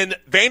 And then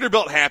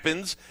Vanderbilt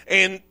happens,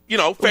 and, fair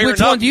enough.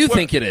 Which one do you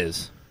think it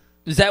is?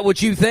 Is that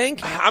what you think?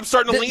 I'm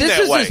starting to lean that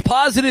way. This is as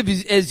positive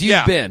as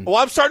you've been. Well,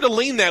 I'm starting to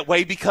lean that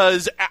way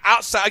because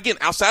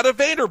outside of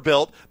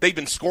Vanderbilt, they've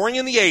been scoring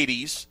in the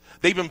 80s.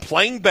 They've been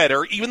playing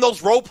better. Even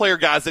those role player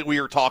guys that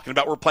we were talking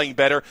about were playing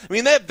better. I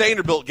mean, that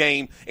Vanderbilt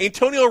game,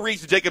 Antonio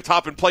Reeves and Jacob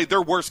Toppin played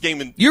their worst game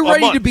in You're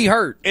ready to be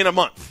hurt. In a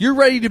month. You're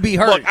ready to be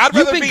hurt. Look, I'd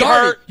rather be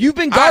hurt. You've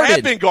been guarded. I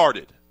have been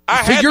guarded. I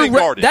have been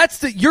guarded.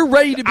 You're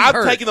ready to be hurt.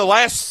 I've taken the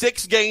last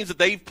 6 games that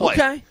they've played.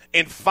 Okay.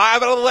 In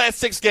 5 out of the last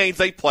 6 games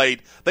they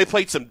played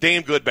some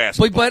damn good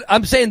basketball. But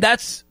I'm saying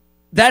that's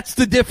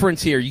the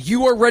difference here.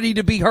 You are ready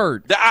to be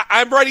hurt.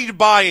 I'm ready to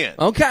buy in.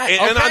 Okay.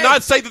 And I'm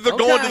not saying that they're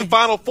going to the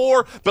Final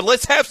Four, but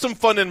let's have some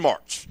fun in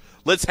March.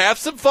 Let's have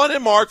some fun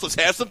in March. Let's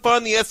have some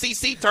fun in the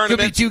SEC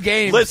tournament. Could be 2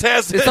 games. Let's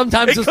have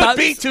sometimes it could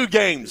be 2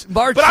 games.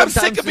 March, but I'm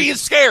sick of being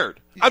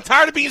scared. I'm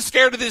tired of being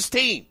scared of this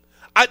team.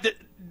 I'm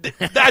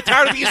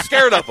tired of being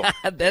scared of them.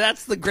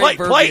 That's the great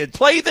verbiage.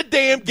 Play the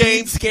damn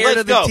game. Scared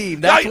of the go.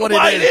 team. That's what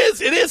it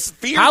is. It is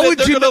fear How that would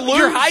they're going to lose.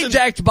 You're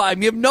hijacked by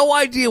them. You have no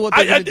idea what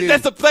they're going to do.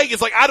 That's the thing.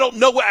 It's like I don't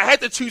know. I had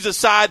to choose a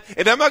side,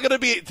 and I'm not going to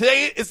be.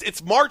 Today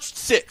it's March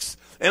 6th,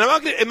 and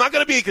am I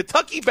going to be a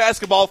Kentucky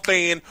basketball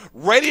fan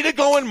ready to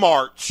go in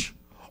March,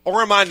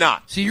 or am I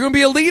not? So you're going to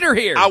be a leader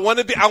here. I want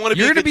to be. I want to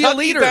be a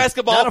Kentucky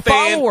basketball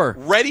fan,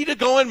 ready to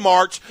go in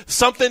March.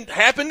 Something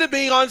happened to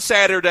me on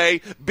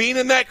Saturday. Being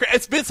in that,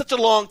 it's been such a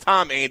long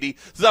time, Andy,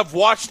 since I've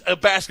watched a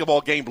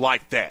basketball game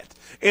like that.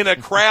 In a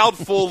crowd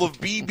full of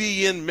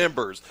BBN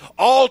members,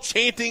 all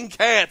chanting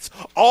Cats,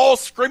 all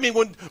screaming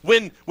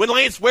when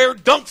Lance Ware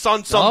dunks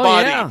on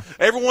somebody. Oh, yeah.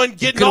 Everyone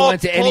getting you all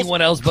went to anyone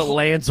else but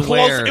Lance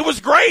Ware. It was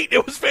great.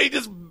 It was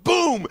just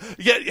boom.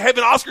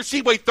 Having Oscar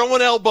Tshiebwe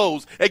throwing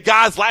elbows at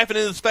guys laughing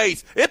in his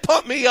face. It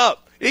pumped me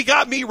up. It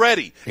got me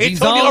ready.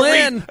 He's all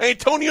in.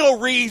 Antonio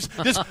Reeves.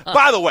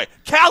 By the way,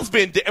 Cal's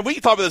been, and we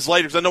can talk about this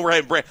later because I know we're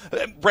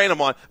having Branham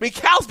on. I mean,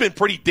 Cal's been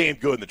pretty damn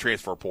good in the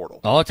transfer portal.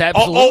 Oh, it's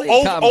absolutely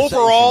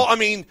overall, I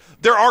mean,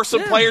 there are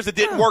some players that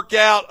didn't work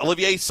out.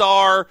 Olivier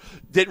Sarr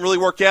didn't really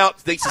work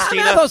out. I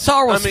thought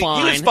Sarr was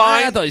fine. He was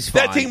fine. I thought he was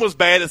fine. That team was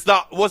bad.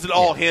 Wasn't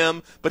all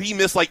him, but he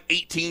missed like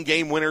 18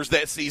 game winners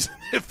that season,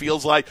 it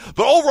feels like.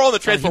 But overall in the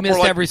transfer portal,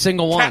 missed every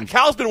single one.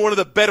 Cal's been one of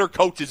the better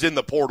coaches in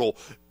the portal,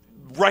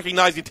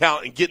 recognizing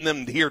talent and getting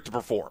them here to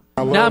perform.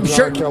 Now I'm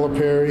sure.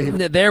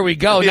 There we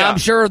go. Yeah. Now I'm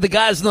sure the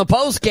guys in the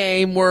post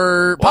game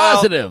were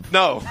positive.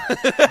 No,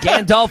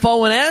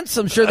 Gandolfo and Entz.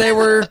 I'm sure they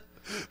were.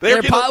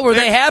 Were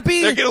they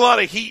happy? They're getting a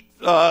lot of heat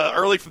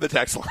early from the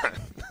text line.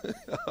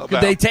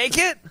 Could they take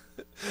it?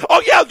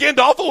 Oh yeah,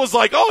 Gandolfo was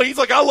like, he's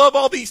like, I love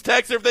all these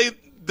texts.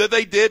 That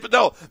they did, but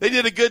no, they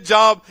did a good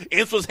job.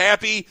 Entz was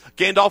happy.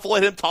 Gandolfo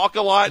let him talk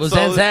a lot. Was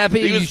Entz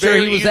happy? He was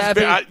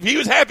happy? He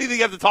was happy that he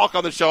got to talk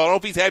on the show. I don't know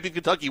if he's happy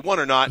Kentucky won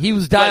or not. He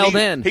was dialed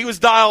in. He was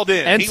dialed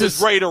in. He was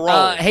ready to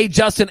roll. Hey,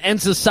 Justin,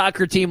 Entz's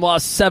soccer team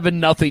lost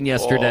 7-0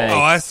 yesterday. Oh,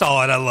 I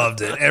saw it. I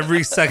loved it.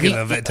 Every second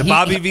of it. To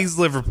Bobby V's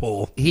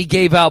Liverpool. He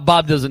gave out.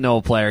 Bob doesn't know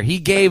a player. He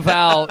gave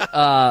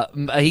out.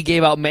 He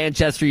gave out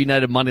Manchester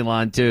United money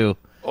line too.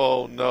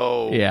 Oh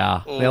no!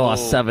 Yeah, they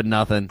lost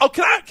 7-0. Oh,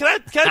 can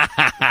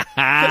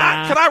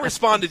I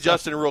respond to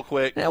Justin real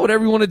quick? Yeah,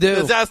 whatever you want to do.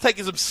 Because I was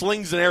taking some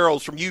slings and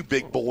arrows from you,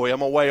 big boy.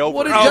 I'm away over.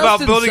 What did about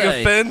Justin building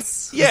say? a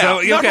fence? Yeah,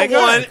 okay, number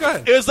one, go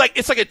ahead. it's like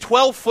a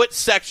 12-foot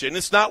section.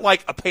 It's not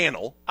like a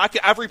panel.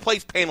 I've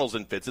replaced panels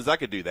in fences. I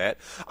could do that.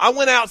 I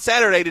went out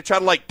Saturday to try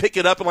to pick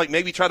it up and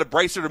maybe try to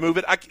brace it or move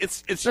it.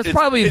 It's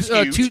probably it's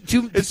a huge.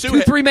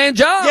 2-3-man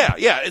job.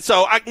 Yeah.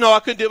 So I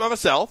couldn't do it by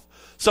myself.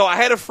 So I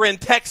had a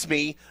friend text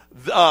me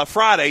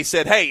Friday,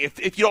 said, hey,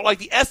 if you don't like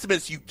the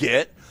estimates you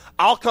get,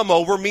 I'll come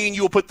over. Me and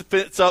you will put the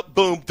fence up.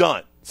 Boom,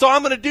 done. So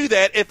I'm going to do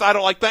that if I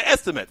don't like my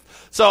estimate.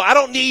 So I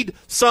don't need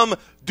some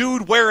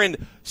dude wearing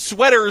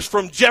sweaters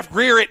from Jeff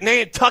Greer at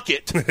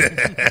Nantucket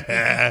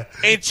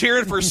and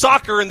cheering for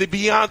soccer in the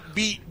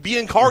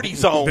Biancardi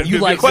zone. You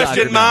like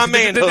question my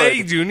manhood.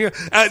 Hey, Junior.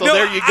 So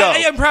there you go.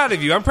 I am proud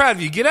of you. I'm proud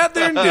of you. Get out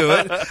there and do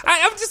it.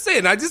 I'm just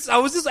saying. I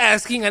was just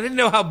asking. I didn't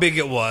know how big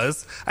it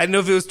was. I didn't know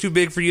if it was too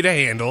big for you to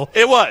handle.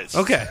 It was.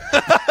 Okay.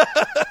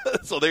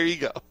 So there you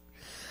go.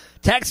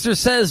 Texter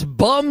says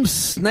Bum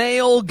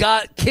Snail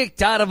got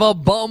kicked out of a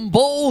Bum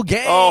Bowl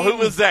game. Oh, who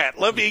was that?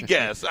 Let me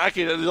guess.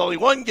 There's only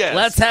one guess.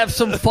 Let's have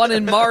some fun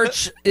in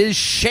March is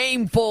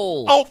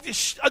shameful. Oh,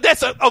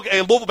 that's okay.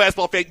 A Louisville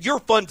basketball fan, your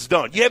fun's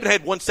done. You haven't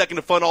had 1 second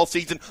of fun all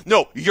season.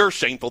 No, you're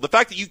shameful. The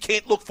fact that you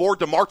can't look forward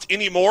to March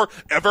anymore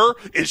ever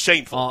is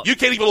shameful. You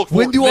can't even look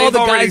forward. When do all the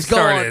guys go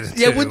on?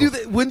 Too.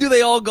 Yeah, when do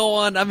they all go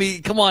on? I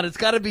mean, come on, it's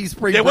got to be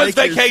spring break. When's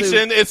vacation?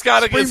 Soon. It's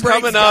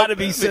coming up. Got to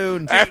be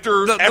soon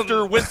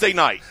after Wednesday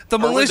night. The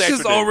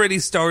militia's already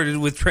started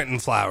with Trenton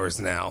Flowers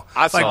now.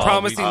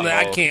 Promising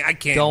that I can't.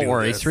 Don't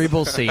worry,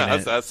 Cerebral's seen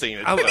it. I've seen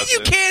it. I mean,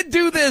 you can't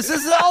do this.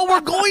 This is all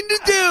we're going to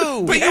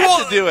do. But you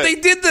have to do it. They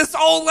did this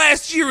all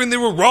last year, and they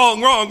were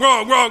wrong,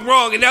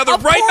 and now they're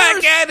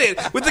back at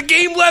it with the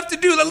game left to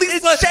do. At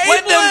least let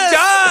them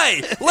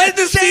die. Let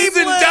the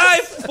season die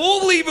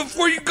fully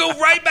before you go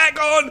right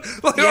back on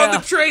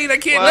the train. I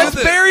can't.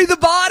 Let's bury the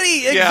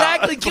body.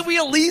 Exactly. Can we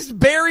at least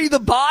bury the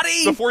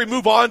body before we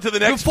move on to the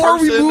next? Before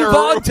we move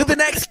on to the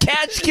next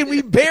catch, can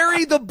we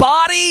bury the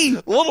body?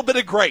 A little bit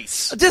of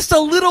grace. Just a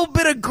little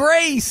bit of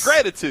grace.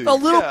 Gratitude. A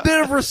little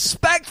bit of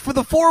respect for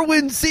the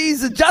 4-win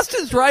season.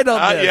 Justin's right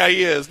on this. Yeah,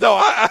 he is. No,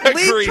 I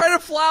agree. Leave Trenton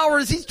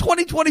Flowers. He's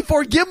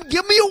 2024. Give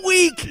me a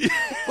week.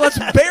 Let's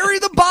bury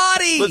the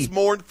body. Let's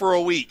mourn for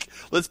a week.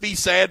 Let's be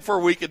sad for a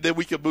week, and then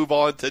we can move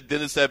on to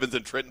Dennis Evans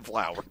and Trenton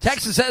Flowers.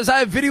 Texas says, I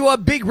have video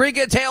of Big Rig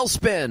at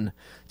Tailspin.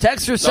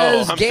 Texter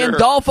says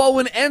Gandolfo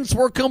and Entz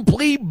were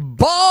complete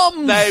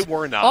bums. They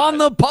were not. On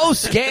the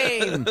post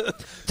game.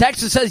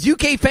 Texter says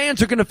UK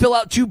fans are going to fill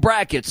out 2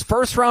 brackets.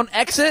 First round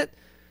exit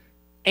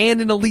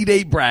and an Elite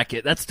 8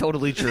 bracket. That's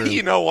totally true.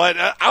 You know what?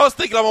 I was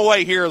thinking on my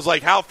way here. I was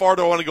like, how far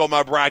do I want to go in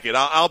my bracket?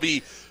 I'll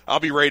be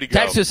ready to go.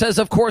 Texter says,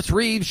 of course,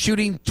 Reeves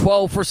shooting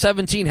 12 for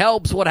 17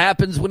 helps. What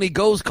happens when he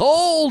goes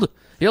cold?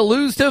 He'll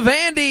lose to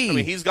Vandy. I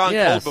mean, he's gone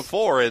cold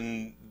before,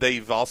 and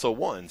they've also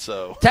won.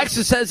 So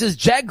Texas says, is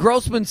Jack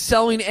Grossman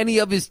selling any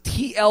of his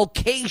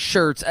TLK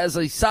shirts as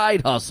a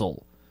side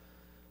hustle?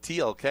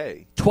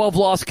 TLK? 12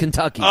 loss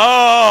Kentucky.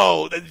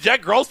 Oh,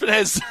 Jack Grossman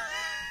has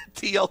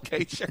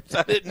TLK shirts.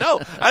 I didn't know.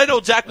 I didn't know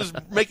Jack was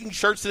making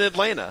shirts in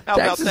Atlanta. How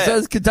Texas about that?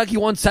 says Kentucky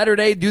won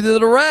Saturday due to the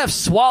refs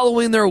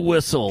swallowing their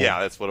whistle. Yeah,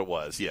 that's what it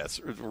was. Yes,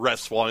 refs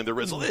swallowing their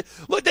whistle.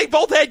 Look, they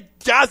both had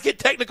guys get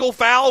technical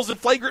fouls and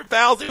flagrant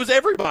fouls. It was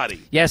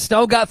everybody. Yeah,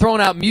 Snow got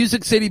thrown out.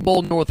 Music City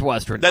Bowl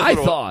Northwestern. That's I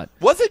what thought.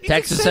 Was it Music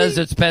Texas City? says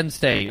it's Penn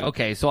State.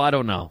 Okay, so I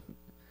don't know.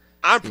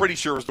 I'm pretty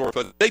sure it was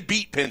Northwestern. They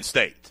beat Penn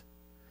State.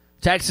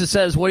 Texas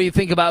says, what do you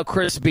think about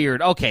Chris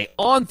Beard? Okay,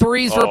 On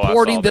Three's Oh,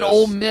 reporting that this.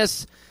 Ole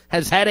Miss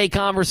has had a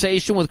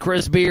conversation with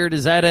Chris Beard.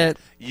 Is that it?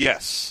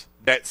 Yes,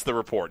 that's the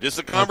report. This is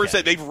a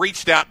conversation. They've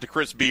reached out to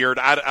Chris Beard.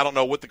 I don't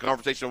know what the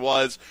conversation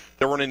was.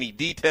 There weren't any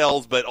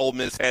details, but Ole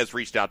Miss has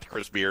reached out to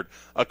Chris Beard,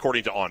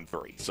 according to On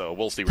Three. So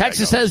we'll see where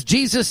Texas that goes. says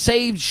Jesus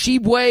saved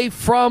Shebway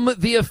from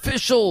the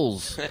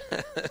officials.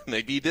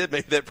 Maybe he did.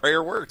 Maybe that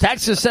prayer worked.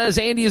 Texas says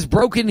Andy has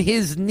broken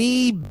his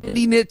knee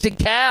bending it to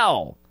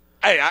Cal.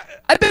 Hey,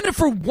 I bent it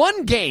for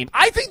one game.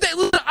 I think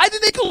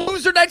they could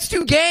lose their next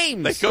two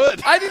games. They could.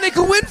 I think they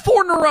could win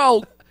 4 in a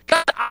row.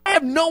 God, I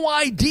have no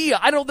idea.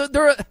 I don't.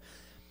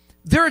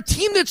 They're a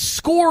team that's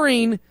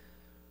scoring,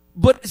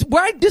 but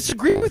where I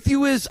disagree with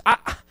you is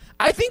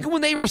I think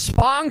when they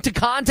respond to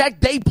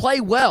contact, they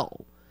play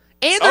well.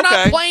 And they're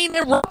not playing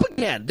at Rupp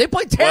again. They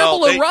play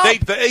terrible at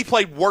Rupp. They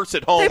played worse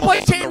at home. They play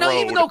terrible.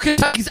 Even though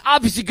Kentucky's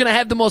obviously going to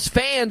have the most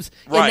fans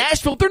in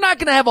Nashville, they're not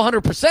going to have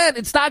 100%.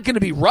 It's not going to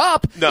be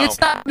Rupp. No. It's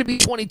not going to be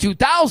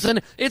 22,000.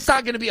 It's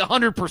not going to be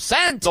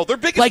 100%. No, their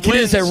biggest like wins,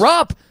 it is at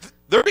Rupp.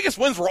 Their biggest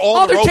wins were all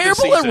on the road they're this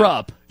terrible season. at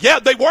Rupp. Yeah,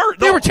 they were.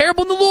 They were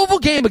terrible in the Louisville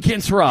game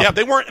against Rupp. Yeah,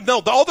 they weren't.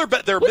 No, all their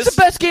What's the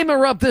best game at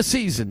Rupp this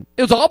season?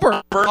 It was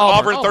Auburn.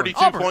 Auburn 32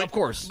 points. Of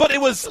course. But it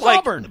was like,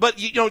 Auburn. but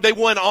they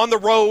won on the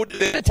road.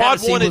 Quad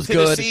Tennessee 1 at was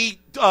Tennessee,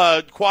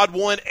 Quad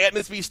 1 at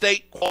Mississippi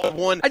State, Quad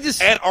 1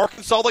 at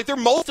Arkansas. Like their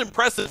most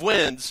impressive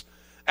wins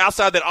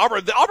outside that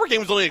Auburn. The Auburn game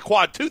was only a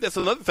Quad 2. That's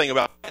another thing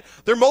about it.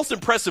 Their most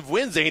impressive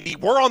wins, Andy,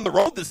 were on the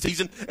road this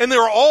season, and they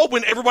were all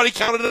when everybody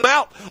counted them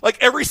out. Like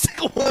every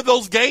single one of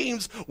those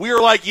games, we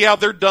were like, yeah,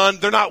 they're done.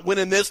 They're not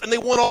winning this, and they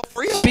won all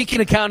 3 of them.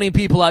 Speaking of counting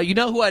people out, you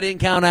know who I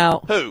didn't count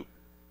out? Who?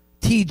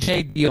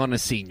 TJD on a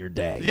senior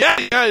day. Yeah,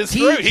 it's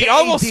true. He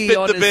almost spit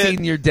on the a bed.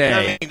 senior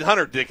day. I mean,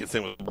 Hunter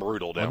Dickinson was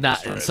brutal down the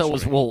stretch. So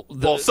was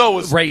so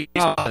was Ray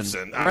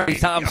Thompson. Ray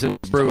Thompson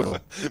was brutal.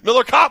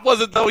 Miller Kopp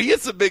wasn't though. He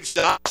hit some big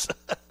shots.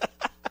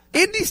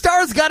 Indy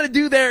Stars got to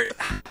do their.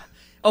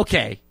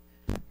 Okay,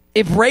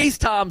 if Race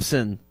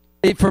Thompson.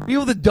 For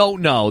people that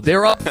don't know,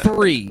 they're up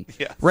 3.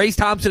 Yes. Race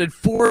Thompson had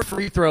 4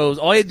 free throws.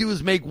 All he had to do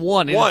was make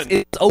one. And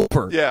it's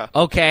over. Yeah.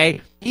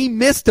 Okay? He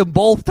missed them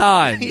both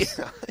times.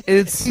 Yeah. And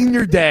it's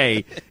senior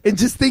day. And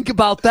just think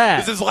about that.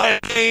 This is his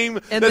last game.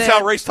 And that's then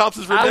how Race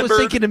Thompson's remembered. I was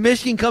thinking if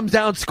Michigan comes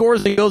down,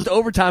 scores, and goes to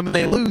overtime, and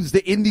they lose,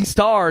 the Indy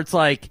Star, it's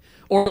like,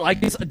 or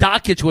like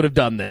Dockich would have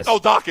done this. Oh,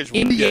 Dockich would.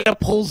 Indiana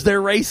pulls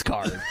their race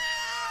card.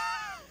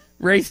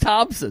 Race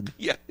Thompson.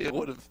 Yeah, it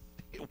would have.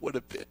 It would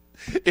have been.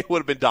 It would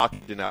have been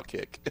Dockich and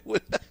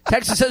outkick.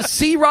 Texas says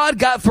C-Rod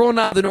got thrown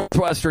out of the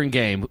Northwestern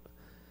game.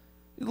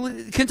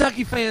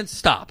 Kentucky fans,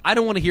 stop. I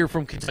don't want to hear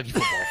from Kentucky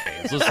football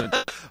fans. Listen.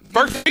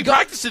 First day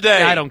practice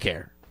today. I don't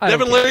care.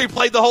 Devin Leary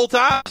played the whole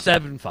time.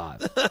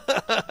 7-5.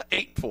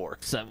 8-4.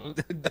 7.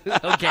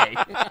 Okay.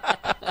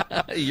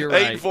 You're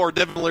right. 8-4.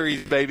 Devin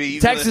Leary's baby.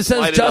 He's Texas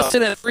says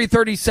Justin at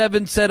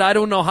 337 said, I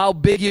don't know how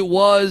big it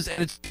was,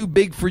 and it's too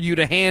big for you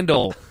to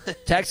handle.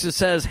 Texas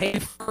says, hey,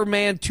 fur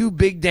man, too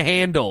big to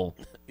handle.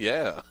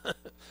 Yeah.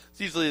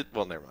 It's usually,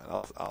 well, never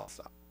mind. I'll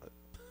stop.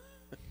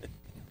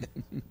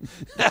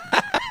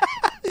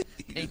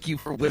 Thank you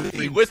for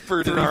whispering. He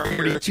whispered in our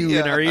ear.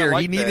 In our ear.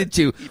 Like he needed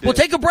to. We'll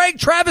take a break.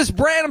 Travis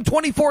Branham,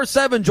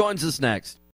 24/7, joins us next.